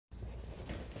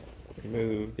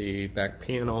Remove the back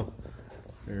panel.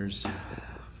 There's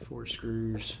 4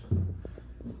 screws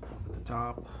at the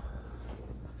top.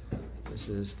 This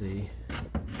is the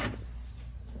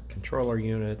controller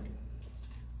unit,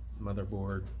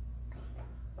 motherboard,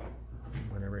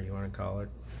 whatever you want to call it.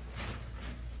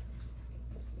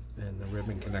 And the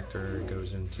ribbon connector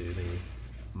goes into the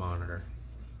monitor.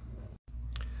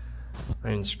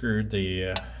 I unscrewed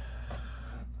the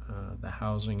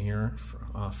housing here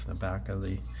off the back of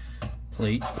the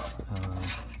plate,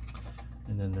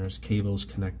 and then there's cables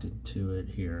connected to it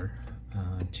here,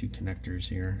 2 connectors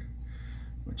here,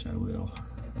 which I will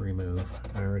remove.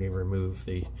 I already removed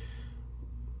the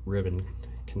ribbon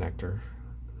connector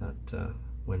that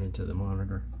went into the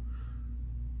monitor.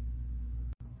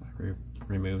 I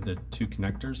removed the 2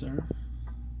 connectors there,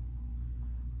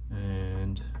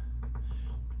 and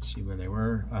see where they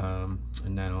were,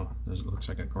 and now it looks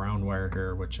like a ground wire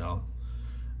here, which I'll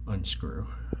unscrew.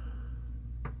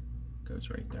 Goes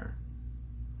right there.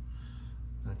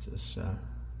 That's this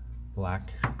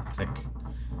black thick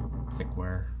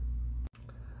wire.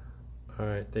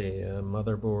 Alright, the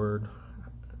motherboard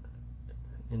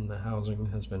in the housing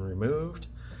has been removed.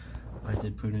 I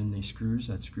did put in the screws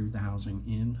that screwed the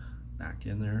housing back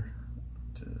in there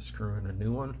to screw in a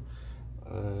new one.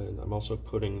 And I'm also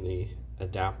putting the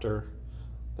adapter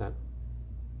that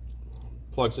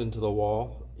plugs into the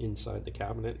wall inside the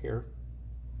cabinet here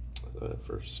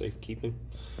for safekeeping.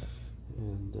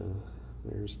 And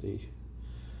there's the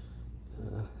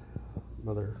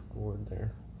motherboard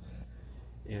there.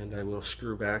 And I will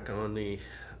screw back on the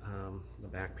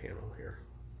back panel here.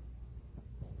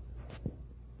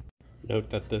 Note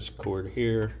that this cord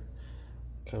here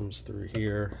comes through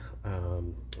here,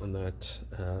 and that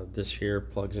this here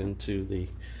plugs into the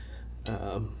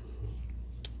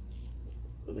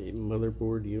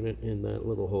motherboard unit in that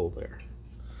little hole there.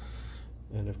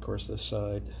 And of course this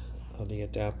side of the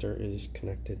adapter is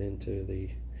connected into the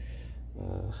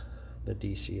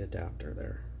DC adapter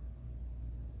there.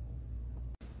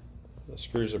 The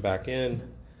screws are back in.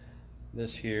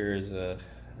 This here is a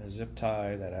zip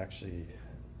tie that actually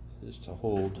is to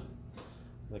hold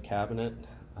the cabinet.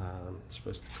 It's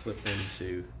supposed to clip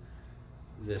into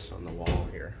this on the wall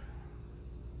here.